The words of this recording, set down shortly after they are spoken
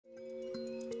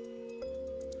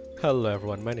Hello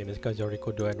everyone, my name is Kazori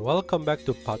Kudo and welcome back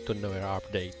to Path to Nowhere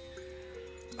update.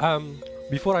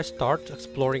 Before I start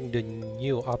exploring the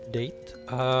new update,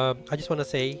 I just want to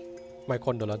say my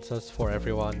condolences for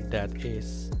everyone that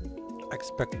is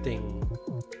expecting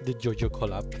the JoJo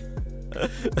collab.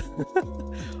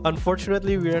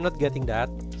 Unfortunately, we are not getting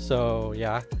that, so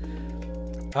yeah.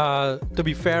 To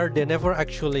be fair, they never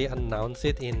actually announced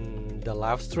it in the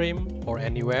live stream or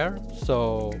anywhere,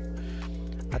 so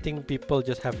I think people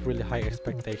just have really high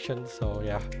expectations. So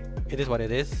yeah, it is what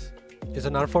it is. It's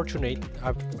an unfortunate.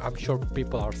 I'm sure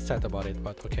people are sad about it,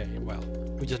 but okay, well,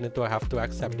 we just need to have to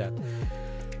accept that.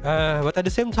 But at the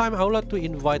same time, I would like to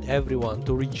invite everyone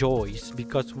to rejoice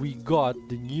because we got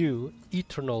the new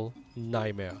Eternal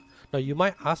Nightmare. Now you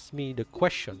might ask me the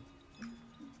question,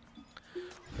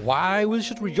 why we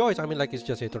should rejoice? I mean, like, it's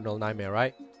just Eternal Nightmare,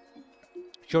 right?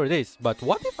 Sure it is, but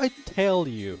what if I tell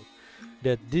you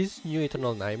that this new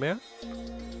Eternal Nightmare,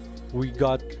 we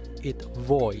got it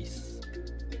voice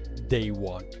day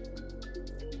one.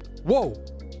 Whoa!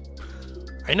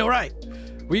 I know, right?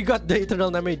 We got the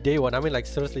Eternal Nightmare day one. I mean, like,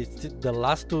 seriously, the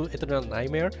last two Eternal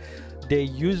Nightmare, they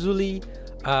usually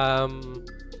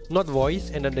not voice,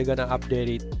 and then they're gonna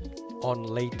update it on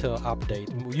later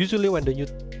update. Usually when the new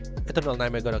Eternal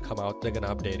Nightmare gonna come out, they're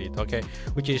gonna update it, okay?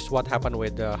 Which is what happened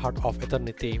with the Heart of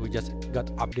Eternity. We just got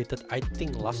updated, I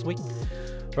think, last week,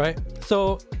 right?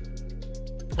 So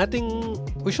I think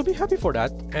we should be happy for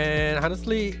that, and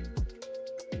honestly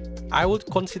I would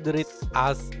consider it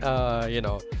as you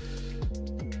know,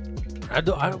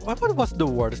 what was the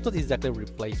word? It's not exactly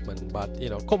replacement, but you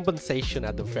know, compensation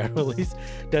at the very least,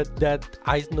 that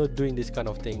I'm not doing this kind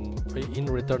of thing in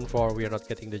return for we are not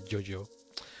getting the JoJo.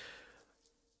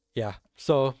 Yeah,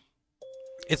 so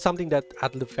it's something that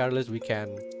at the very least we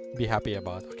can be happy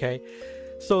about, okay?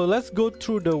 So let's go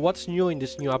through the what's new in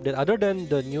this new update other than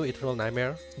the new Eternal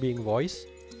Nightmare being voiced,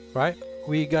 right?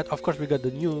 We got, of course, we got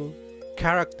the new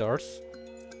characters,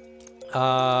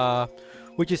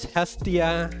 which is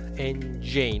Hestia and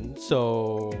Jane.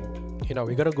 So, you know,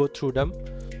 we're gonna go through them.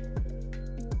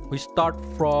 We start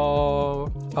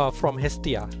from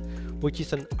Hestia, which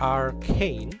is an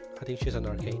arcane. I think she's an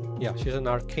arcane. Yeah, she's an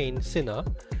arcane sinner.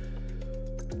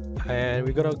 And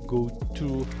we're gonna go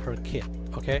to her kit,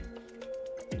 okay?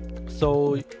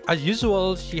 So, as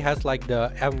usual, she has like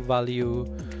the M value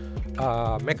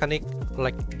mechanic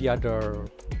like the other,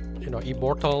 you know,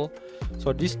 immortal.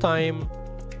 So this time,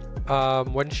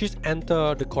 when she's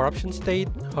enter the corruption state,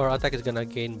 her attack is gonna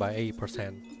gain by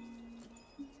 80%.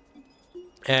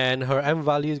 And her M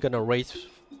value is gonna raise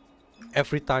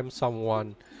every time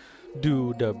someone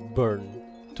do the burn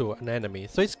to an enemy.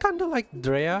 So it's kind of like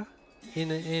Drea in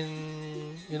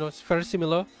you know, it's very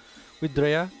similar with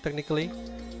Drea technically.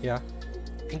 Yeah,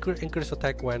 increase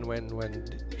attack when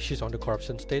she's on the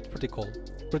corruption state. Pretty cool,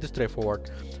 pretty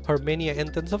straightforward. Her mania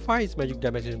intensifies, magic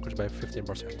damage is increased by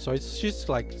 15%. So she's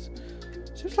like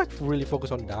really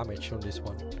focused on damage on this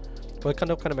one. Well, it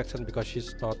kind of makes sense because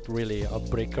she's not really a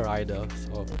breaker either.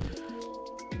 So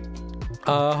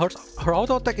her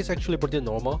auto attack is actually pretty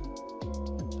normal.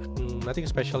 Nothing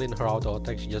special in her auto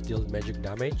attack, she just deals magic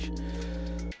damage.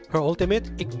 Her ultimate,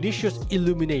 Ignatius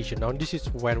Illumination. Now this is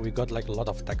when we got like a lot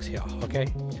of text here, okay?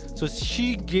 So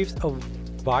she gives a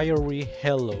fiery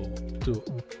halo to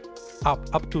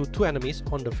up to 2 enemies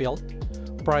on the field.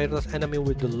 Prioritize enemy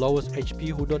with the lowest HP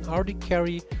who don't already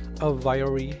carry a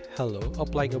fiery halo,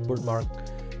 applying a burn mark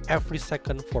every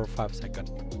second for 5 seconds.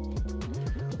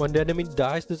 When the enemy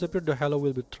dies, disappear, the halo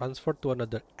will be transferred to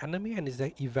another enemy and its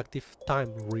effective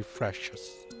time refreshes.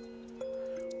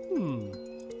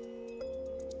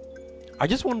 I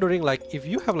just wondering, like, if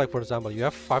you have, like, for example, you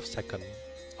have 5 seconds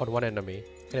on one enemy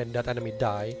and then that enemy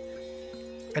die,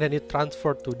 and then it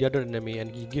transferred to the other enemy and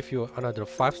he give you another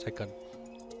 5 seconds.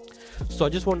 So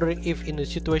I'm just wondering if in a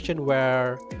situation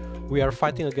where we are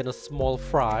fighting against a small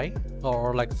fry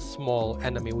or like small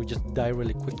enemy, we just die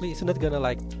really quickly, isn't it gonna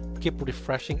like keep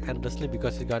refreshing endlessly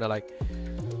because it's gonna like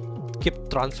keep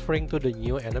transferring to the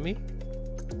new enemy?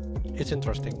 It's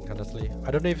interesting, honestly.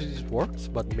 I don't know if this works,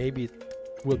 but maybe it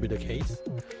will be the case.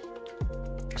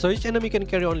 So each enemy can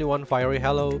carry only 1 fiery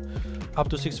halo. Up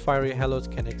to 6 fiery halos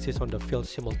can exist on the field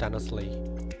simultaneously.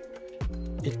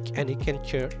 It can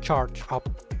charge up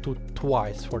to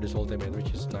twice for this ultimate,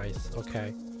 which is nice.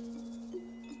 Okay.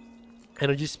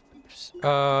 Energy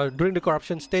during the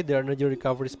corruption state, their energy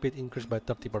recovery speed increased by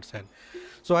 30%.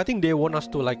 So I think they want us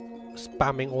to like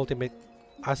spamming ultimate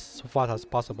as fast as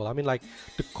possible. I mean, like,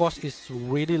 the cost is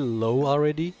really low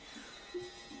already.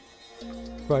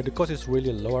 Right, the cost is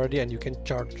really low already, and you can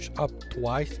charge up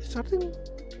twice. It's something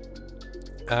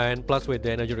And plus with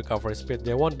the energy recovery speed,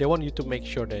 they want you to make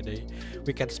sure that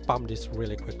we can spam this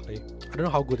really quickly. I don't know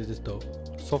how good it is though.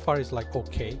 So far it's like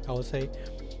okay, I would say.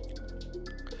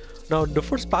 Now the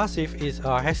first passive is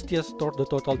Hestia store the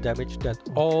total damage that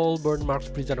all burn marks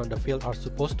present on the field are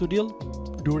supposed to deal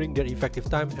during their effective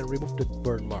time and remove the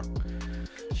burn mark.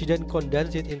 She then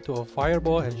condenses it into a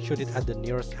fireball and shoots it at the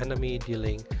nearest enemy,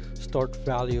 dealing stored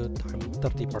value times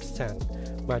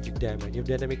 30% magic damage. If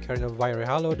the enemy carries a fiery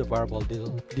halo, the fireball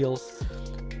deals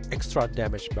extra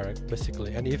damage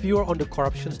basically. And if you are on the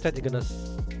corruption stat, it's gonna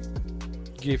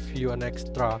give you an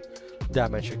extra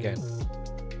damage again.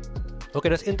 Okay,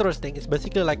 that's interesting. It's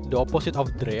basically like the opposite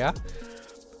of Drea,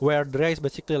 where Drea is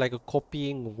basically like a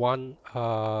copying one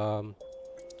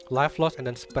life loss and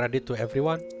then spread it to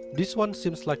everyone. This one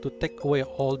seems like to take away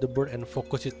all the burn and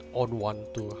focus it on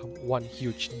one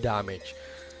huge damage.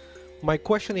 My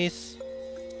question is,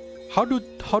 how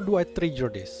do I trigger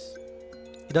this?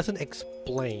 It doesn't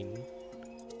explain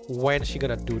when she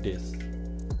gonna do this.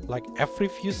 Like every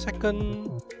few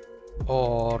seconds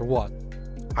or what?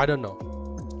 I don't know.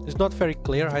 It's not very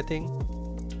clear, I think,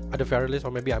 at the very least,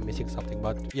 or maybe I'm missing something,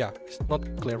 but yeah, it's not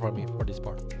clear for me for this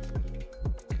part.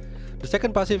 The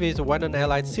second passive is when an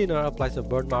allied sinner applies a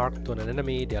burn mark to an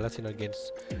enemy, the allied sinner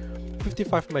gains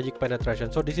 55 magic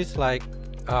penetration. So this is like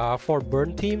for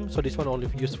burn team, so this one only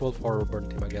useful for burn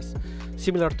team, I guess.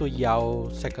 Similar to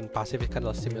Yao's second passive, it's kind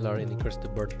of similar in increase the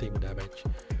burn team damage.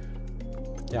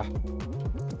 Yeah.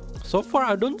 So far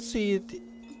I don't see it.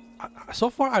 So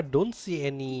far I don't see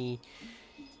any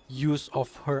use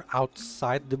of her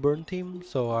outside the burn team,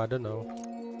 so I don't know.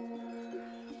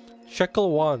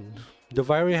 Shackle 1. The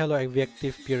Fiery Halo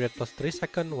effective period plus 3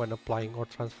 seconds when applying or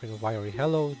transferring a Fiery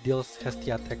Halo deals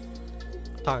Hestia attack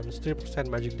times 3%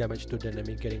 magic damage to the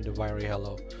enemy getting the Fiery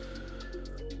Halo.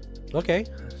 Okay,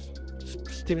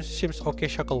 seems okay.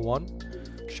 Shackle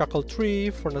 1. Shackle 3.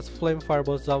 Furnace Flame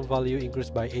Fireball jump value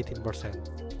increased by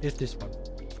 18%. Is this one?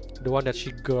 The one that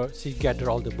she gather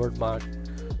all the burn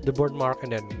mark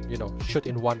and then, you know, shoot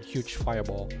in one huge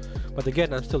fireball. But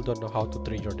again, I still don't know how to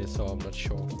trigger this, so I'm not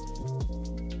sure.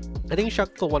 I think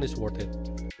Shackle 1 is worth it.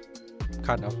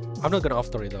 Kind of. I'm not gonna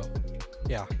after it though.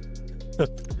 Yeah.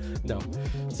 No.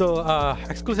 So,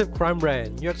 exclusive Crime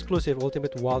Brand. New exclusive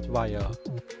Ultimate Wildfire.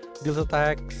 Deals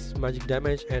attacks, magic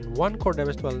damage, and 1 core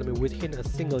damage to an enemy within a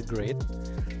single grade.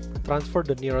 Transfer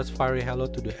the nearest Fiery Halo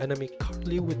to the enemy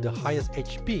currently with the highest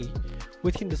HP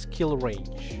within the skill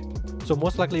range. So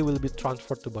most likely will be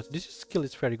transferred to boss. This skill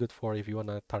is very good for if you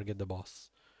wanna target the boss.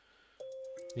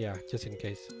 Yeah, just in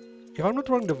case. If I'm not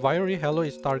wrong, the Fiery Halo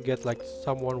is target like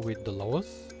someone with the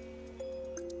lowest.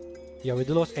 Yeah, with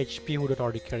the lowest HP who don't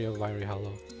already carry a Fiery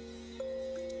Halo.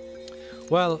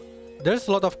 Well, there's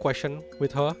a lot of question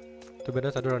with her. To be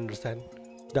honest, I don't understand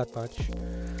that much.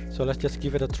 So let's just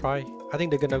give it a try. I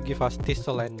think they're gonna give us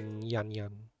Thistle and Yan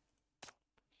Yan.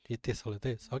 Thistle it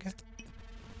is, okay?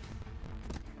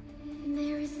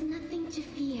 There is nothing to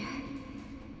fear.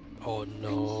 Oh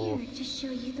no. I'm here to show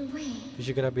you the way. Is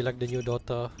she gonna be like the new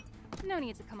daughter? No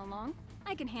need to come along.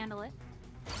 I can handle it.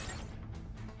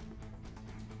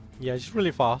 Yeah, she's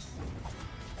really fast.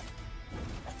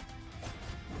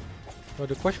 Oh,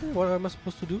 the question is, what am I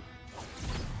supposed to do?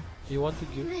 You want to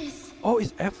give? This Oh,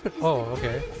 it's effort. Oh,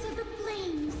 okay. guidance of the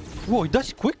flames. Whoa, it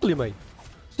does quickly, mate.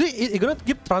 See, it's gonna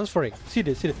keep transferring. See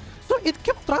this, see this. So it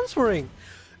kept transferring.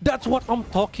 That's what I'm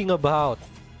talking about.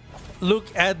 Look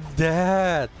at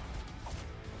that.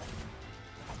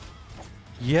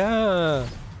 Yeah.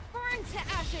 Burn to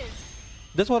ashes.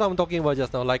 That's what I'm talking about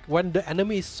just now. Like when the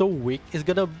enemy is so weak, it's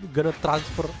gonna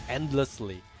transfer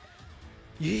endlessly.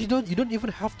 You don't even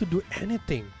have to do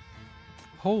anything.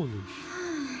 Holy sh!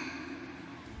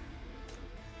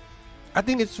 I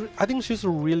think she's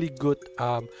really good.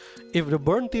 If the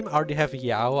burn team already have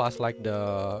Yao as like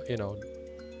the, you know,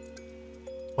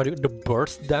 the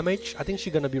burst damage, I think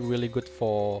she's gonna be really good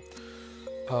for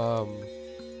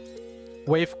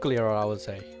wave clearer, I would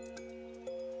say.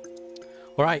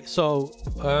 Alright, so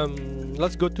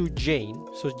let's go to Jane.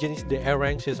 So Jane is the air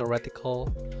rank, she's a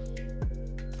reticle.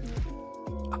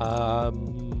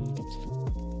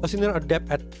 A sinner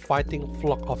adept at fighting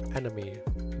flock of enemy.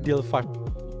 Deal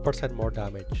 5% more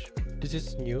damage. This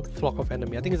is new, flock of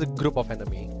enemy. I think it's a group of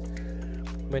enemy.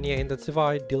 Mania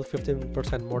intensify, deal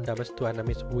 15% more damage to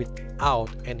enemies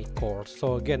without any core.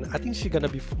 So again, I think she's gonna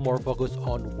be more focused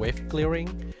on wave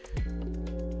clearing.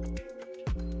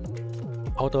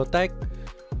 Auto attack.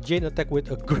 Jane attack with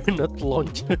a grenade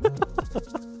launcher.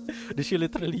 She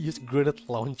literally used grenade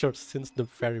launchers since the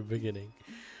very beginning.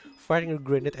 Firing a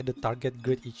grenade at the target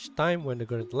grid each time when the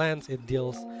grenade lands, it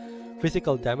deals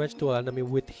physical damage to an enemy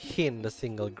within the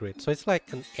single grid. So it's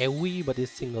like an AoE, but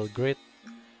it's single grid.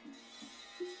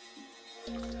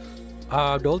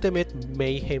 The ultimate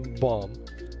Mayhem Bomb.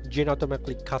 Jane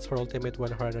automatically casts her ultimate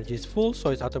when her energy is full, so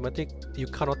it's automatic. You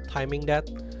cannot timing that.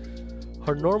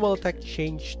 Her normal attack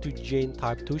changed to Jane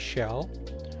type 2 Shell.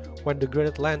 When the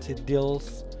grenade lands, it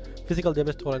deals physical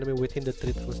damage to an enemy within the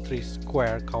 3x3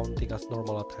 square, counting as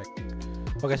normal attack.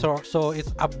 Okay, so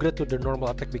it's upgrade to the normal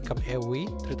attack, become AoE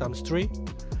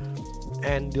 3x3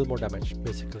 and deal more damage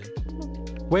basically.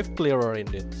 Wave clearer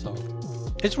indeed. So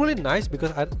it's really nice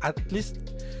because at least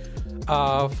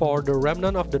for the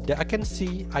Remnant of the Dead, I can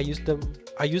see I use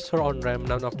her on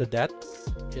Remnant of the Dead.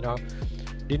 You know,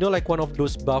 you know, like one of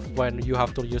those buff when you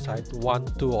have to use like 1,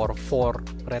 2 or 4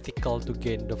 reticle to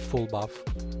gain the full buff.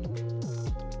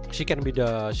 She can be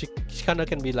the she kinda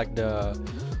can be like the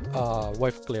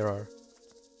wave clearer.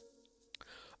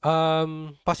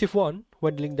 Passive 1,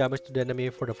 when dealing damage to the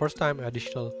enemy for the first time,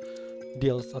 additional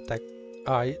deals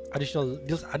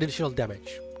additional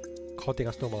damage, counting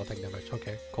as normal attack damage.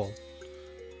 Okay, cool.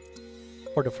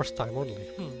 For the first time only.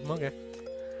 Okay.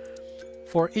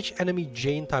 For each enemy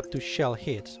Jane type 2 shell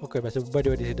hits. Okay, but so by the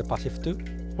way, this is the passive 2.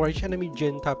 For each enemy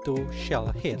Jane type 2 shell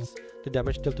hits, the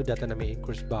damage dealt to that enemy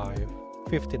increased by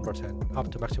 15%, up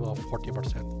to maximum of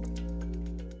 40%.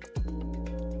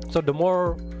 So the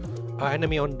more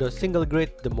enemy on the single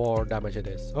grid, the more damage it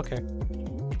is. Okay,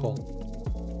 cool.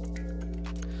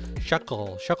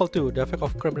 Shackle 2, the effect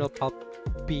of criminal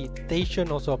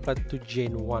palpitation also applied to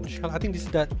Jane 1 shell. I think this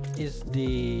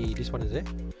one is it?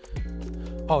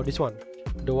 Oh, this one,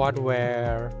 the one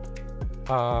where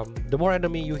the more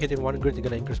enemy you hit in one grid, you're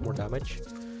gonna increase more damage.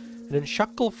 And then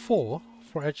Shackle 4,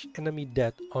 for each enemy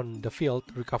dead on the field,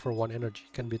 recover 1 energy,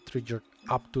 can be triggered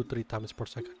up to 3 times per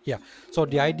second. Yeah, so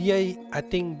the idea, I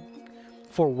think,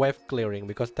 for wave clearing,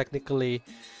 because technically,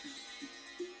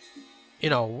 you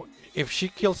know, if she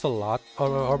kills a lot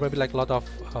or maybe like a lot of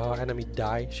enemy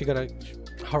die,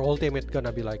 her ultimate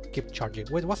gonna be like keep charging.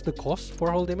 Wait, what's the cost for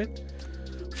her ultimate?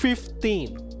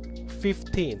 15.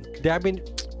 I mean,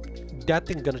 that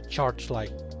thing gonna charge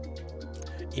like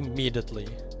immediately.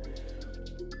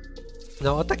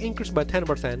 Now attack increased by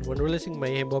 10% when releasing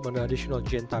Mayhem Bomb and an additional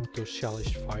Gen type 2 shell is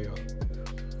fire.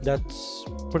 That's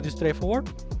pretty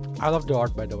straightforward. I love the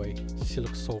art, by the way. She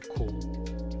looks so cool.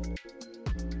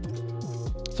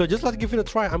 So just let's give it a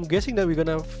try. I'm guessing that we're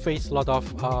gonna face a lot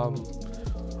of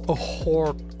a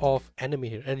horde of enemy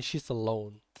here, and she's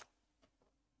alone.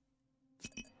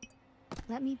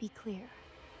 Let me be clear.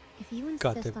 If you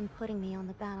insist on putting me on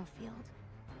the battlefield,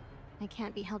 I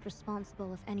can't be held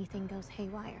responsible if anything goes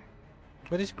haywire.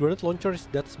 But this grenade launcher is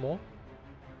that small.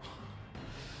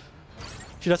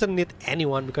 She doesn't need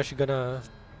anyone because she's gonna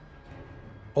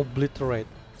obliterate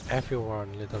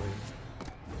everyone literally.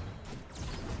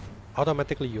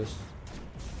 Automatically used.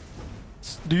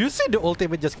 Do you see the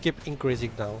ultimate just keep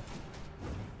increasing now?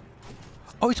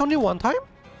 Oh, it's only one time?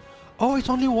 Oh, it's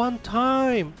only one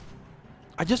time.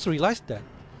 I just realized that.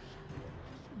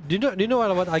 Do you know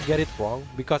what I get it wrong?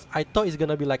 Because I thought it's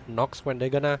gonna be like Nox when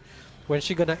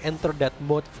she gonna enter that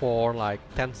mode for like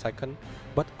 10 seconds,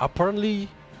 but apparently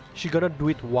she gonna do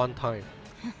it one time.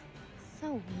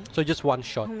 So just one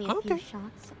shot. Okay.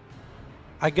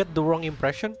 I get the wrong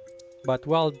impression, but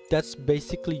well, that's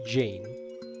basically Jane.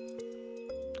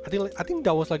 I think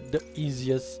that was like the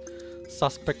easiest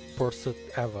suspect pursuit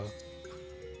ever.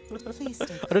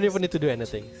 I don't even need to do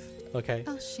anything. Okay.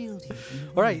 I'll shield you.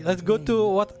 All right, let's go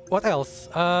to what else?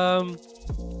 Of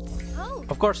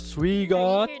course, we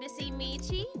got here to see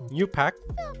Michi? new pack.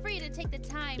 Feel free to take the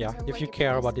time. Yeah, to if you look at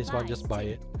care the about this one, supplies, just buy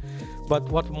too. it. But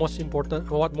what more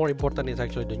important is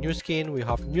actually the new skin. We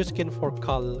have new skin for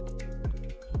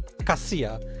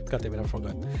Cassia. God damn it, I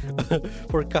forgot.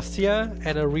 For Cassia,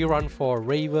 and a rerun for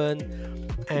Raven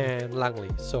and Langley.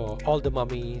 So all the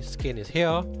mummy skin is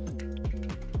here.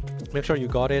 Make sure you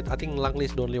got it. I think Langley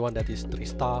is the only one that is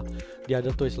 3-star. The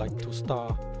other two is like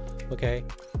 2-star. Okay.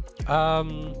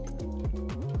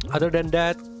 Other than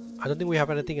that, I don't think we have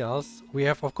anything else. We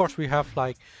have, of course, we have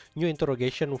like new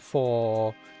interrogation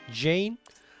for Jane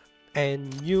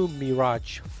and new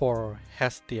Mirage for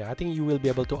Hestia. I think you will be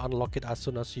able to unlock it as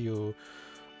soon as you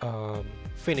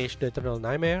finish the Eternal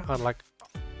Nightmare, unlike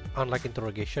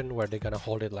interrogation where they're gonna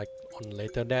hold it like on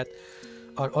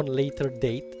later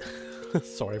date.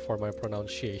 Sorry for my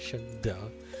pronunciation.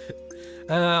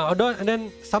 And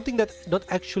then something that not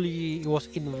actually was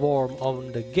involved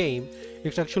on the game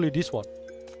is actually this one.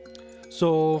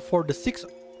 So for the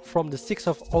from the 6th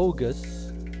of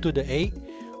August to the 8th,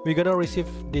 we're gonna receive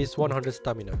this 100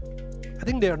 stamina. I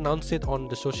think they announce it on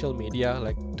the social media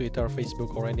like Twitter,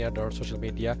 Facebook, or any other social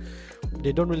media.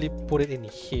 They don't really put it in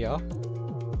here.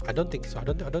 I don't think so. I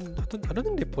don't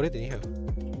think they put it in here.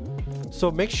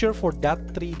 So make sure for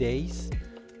that 3 days,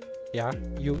 yeah,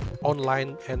 you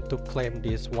online and to claim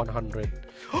this 100.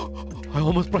 I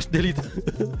almost pressed delete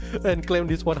and claim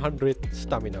this 100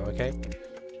 stamina. Okay,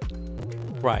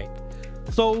 right.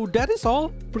 So that is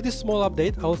all. Pretty small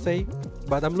update, I would say,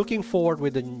 but I'm looking forward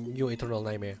with the new Eternal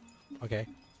Nightmare. Okay,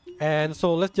 and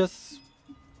so let's just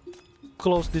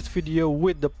close this video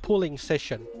with the pulling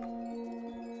session.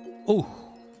 Oh,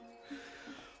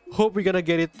 hope we're gonna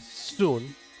get it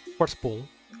soon. First pull.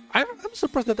 I'm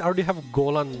surprised that I already have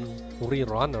Golan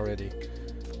rerun already.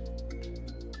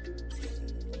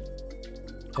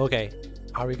 Okay,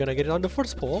 are we gonna get it on the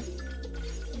first pull?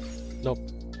 Nope.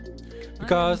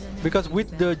 Because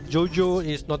with the JoJo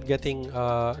is not getting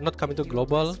not coming to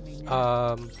global,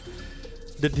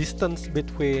 the distance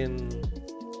between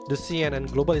the CN and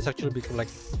global is actually become like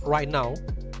right now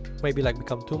maybe like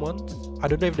become 2 months. I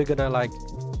don't know if they're gonna like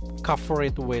cover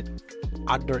it with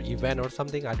other event or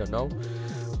something, I don't know,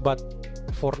 but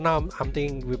for now I'm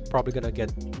thinking we're probably gonna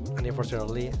get anniversary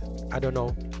early. I don't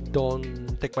know,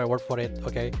 don't take my word for it.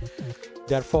 Okay,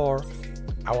 therefore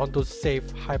I want to save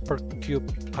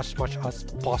Hypercube as much as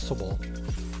possible.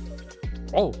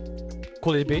 Oh,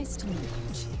 could it be? Nice to meet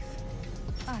you, Chief.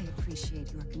 I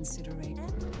appreciate your consideration.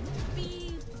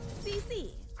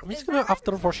 BCC. I'm just gonna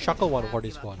after for Shackle one for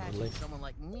this one. Like Someone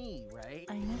like me, right?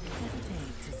 I never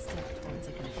hesitate to step towards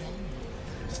a companion.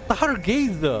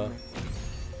 Stargazer.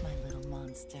 My little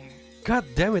monster. God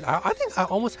damn it! I think I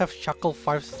almost have Shackle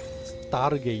 5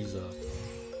 Stargazer.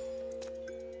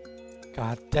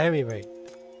 God damn it, mate.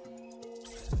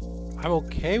 I'm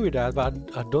okay with that, but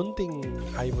I don't think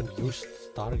I even used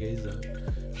Stargazer.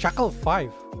 Shackle 5,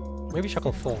 maybe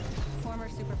Shackle 4. Former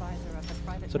supervisor of the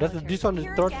private So that's this one is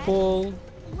Here third again. pull.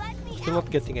 Let me Still out.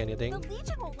 not getting anything. The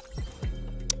Legion will...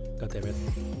 God damn it!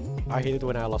 I hate it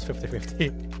when I lost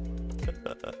 50-50.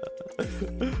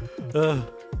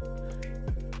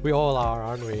 We all are,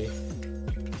 aren't we?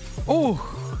 Oh,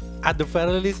 at the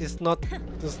very least, it's not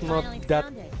Finally that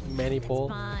found it. many It's pull.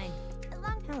 fine.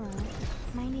 Hello.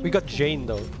 My name We is got Jane. Jane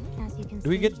though. As you can Do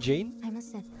we see, get Jane? I'm a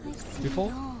Sith. I've seen Before?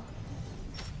 it all.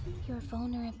 Your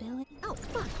vulnerability. Oh,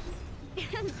 fuck.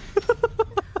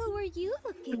 Who are you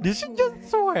looking Did she for? just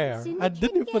swear? I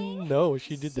didn't Syndicate even know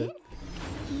she did that.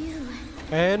 You.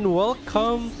 And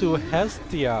welcome to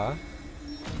Hestia.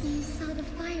 You saw the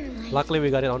firelight. Luckily we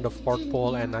got it on the 4th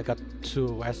pull and I got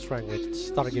 2 S rank with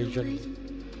Stargation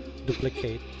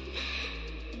duplicate.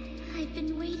 I've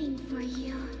been waiting for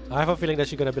you. I have a feeling that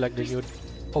she's gonna be like the new...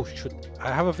 Oh shoot.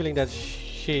 I have a feeling that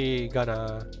she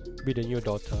gonna be the new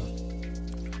daughter.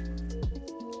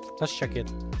 Let's check it.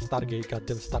 Stargaze,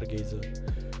 goddamn Stargazer.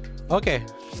 Okay,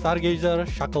 Stargazer,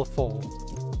 Shackle 4.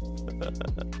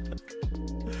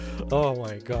 Oh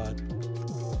my god.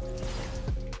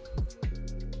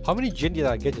 How many Jin did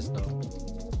I get just now?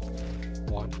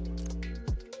 1.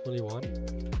 Only 1?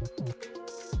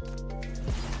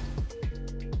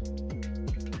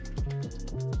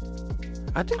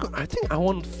 I think I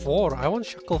want 4. I want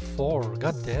Shackle 4.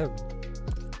 God damn.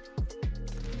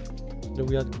 Then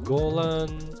we had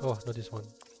Golan. Oh, not this one.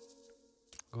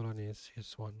 Golan is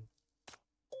his one.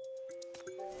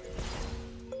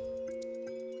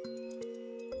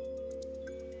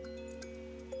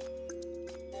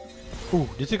 Ooh,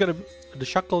 this is gonna be, the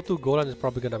Shackle 2 Golan is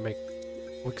probably gonna make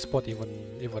weak spot even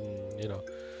you know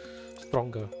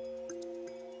stronger.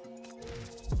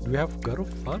 Do we have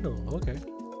Garufano? Okay.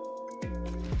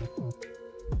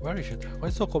 Where is it? Why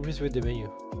so confused with the menu?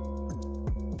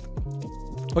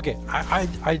 Okay,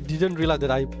 I didn't realize that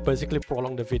I basically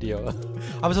prolonged the video.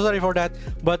 I'm so sorry for that.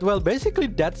 But well, basically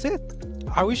that's it.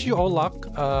 I wish you all luck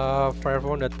for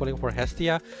everyone that's pulling for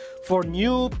Hestia. For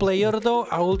new player though,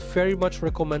 I would very much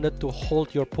recommend it to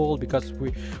hold your pull because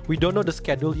we don't know the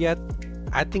schedule yet.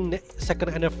 I think the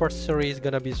 2nd anniversary is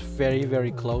gonna be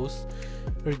very close.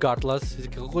 Regardless,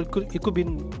 it could be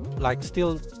like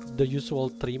still the usual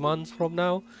 3 months from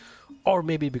now, or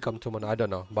maybe become 2 months. I don't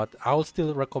know, but I'll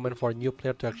still recommend for a new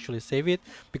player to actually save it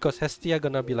because Hestia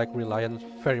gonna be like reliant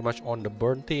very much on the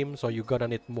burn team, so you gonna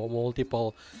need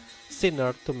multiple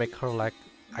sinner to make her like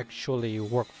actually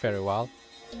work very well.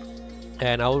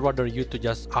 And I would rather you to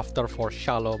just after for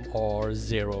Shalom or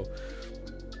Zero,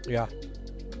 yeah,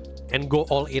 and go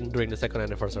all in during the 2nd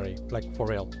anniversary, like for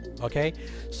real. Okay,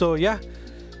 so yeah,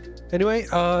 anyway,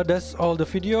 that's all the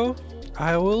video.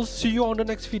 I will see you on the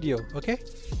next video. Okay,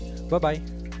 bye bye.